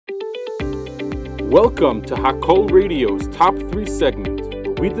Welcome to Hakol Radio's Top 3 segment,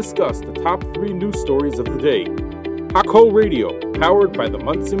 where we discuss the top 3 news stories of the day. Hakol Radio, powered by the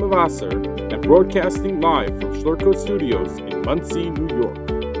Monsey Mavasser and broadcasting live from Schlurko Studios in Monsey, New York.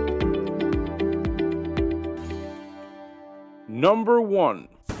 Number 1.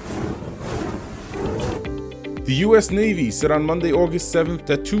 The U.S. Navy said on Monday, August 7th,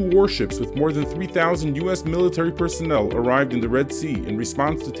 that 2 warships with more than 3,000 U.S. military personnel arrived in the Red Sea in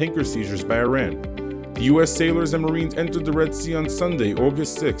response to tanker seizures by Iran. The U.S. sailors and Marines entered the Red Sea on Sunday,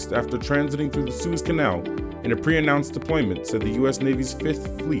 August 6th, after transiting through the Suez Canal in a pre-announced deployment, said the U.S. Navy's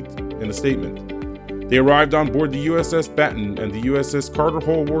 5th Fleet in a statement. They arrived on board the USS Baton and the USS Carter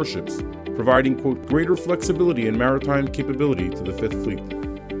Hall warships, providing, quote, greater flexibility and maritime capability to the 5th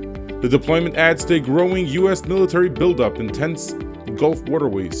Fleet. The deployment adds to a growing U.S. military buildup in tense Gulf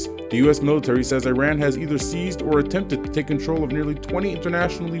waterways. The U.S. military says Iran has either seized or attempted to take control of nearly 20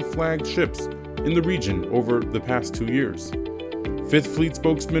 internationally flagged ships in the region over the past 2 years. 5th Fleet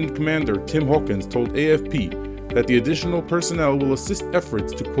spokesman Commander Tim Hawkins told AFP that the additional personnel will assist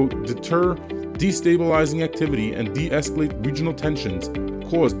efforts to, quote, deter destabilizing activity and de-escalate regional tensions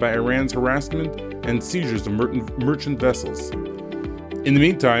caused by Iran's harassment and seizures of merchant vessels. In the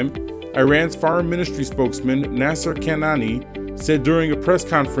meantime, Iran's foreign ministry spokesman Nasser Kanani said during a press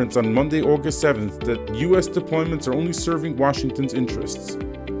conference on Monday, August 7th, that U.S. deployments are only serving Washington's interests.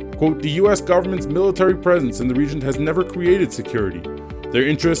 Quote, the U.S. government's military presence in the region has never created security. Their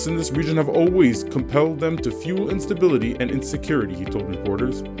interests in this region have always compelled them to fuel instability and insecurity, he told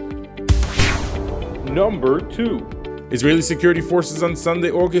reporters. Number 2. Israeli security forces on Sunday,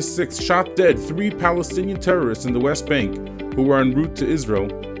 August 6th, shot dead 3 Palestinian terrorists in the West Bank who were en route to Israel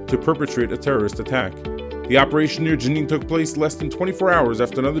to perpetrate a terrorist attack. The operation near Jenin took place less than 24 hours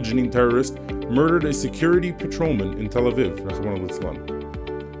after another Jenin terrorist murdered a security patrolman in Tel Aviv.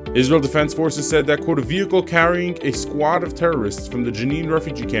 Israel Defense Forces said that, quote, a vehicle carrying a squad of terrorists from the Jenin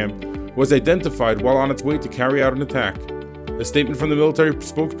refugee camp was identified while on its way to carry out an attack. A statement from the military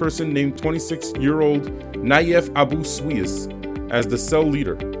spokesperson named 26-year-old Nayef Abu Suwais as the cell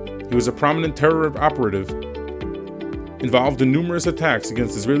leader. He was a prominent terror operative involved in numerous attacks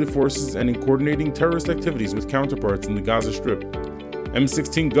against Israeli forces and in coordinating terrorist activities with counterparts in the Gaza Strip.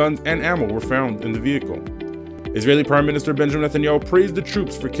 M16 guns and ammo were found in the vehicle. Israeli Prime Minister Benjamin Netanyahu praised the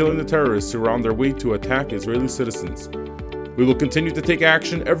troops for killing the terrorists who were on their way to attack Israeli citizens. We will continue to take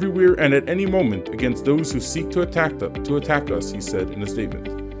action everywhere and at any moment against those who seek to attack us, he said in a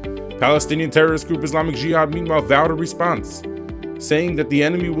statement. Palestinian terrorist group Islamic Jihad meanwhile vowed a response, saying that the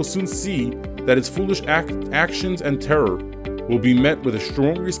enemy will soon see that its foolish actions and terror will be met with a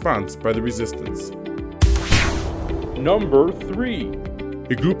strong response by the resistance. Number 3.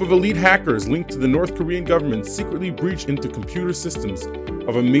 A group of elite hackers linked to the North Korean government secretly breached into computer systems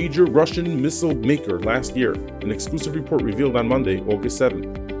of a major Russian missile maker last year, an exclusive report revealed on Monday, August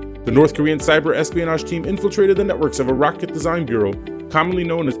 7th. The North Korean cyber espionage team infiltrated the networks of a rocket design bureau, commonly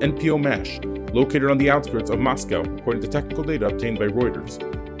known as NPO-MASH, located on the outskirts of Moscow, according to technical data obtained by Reuters.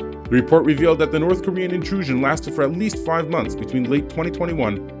 The report revealed that the North Korean intrusion lasted for at least 5 months between late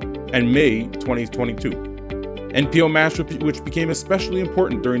 2021 and May 2022. NPO-MASH, which became especially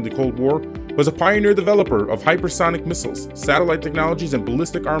important during the Cold War, was a pioneer developer of hypersonic missiles, satellite technologies, and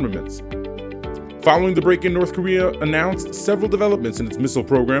ballistic armaments. Following the break-in, North Korea announced several developments in its missile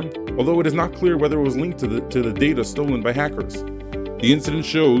program, although it is not clear whether it was linked to the data stolen by hackers. The incident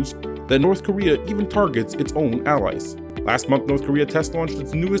shows that North Korea even targets its own allies. Last month, North Korea test-launched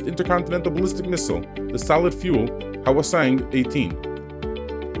its newest intercontinental ballistic missile, the solid-fuel Hwasong-18.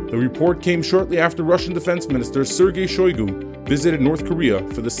 The report came shortly after Russian Defense Minister Sergei Shoigu visited North Korea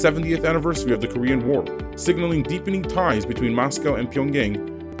for the 70th anniversary of the Korean War, signaling deepening ties between Moscow and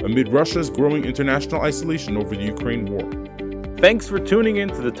Pyongyang amid Russia's growing international isolation over the Ukraine war. Thanks for tuning in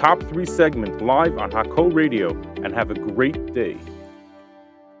to the Top 3 segment live on Hakol Radio, and have a great day.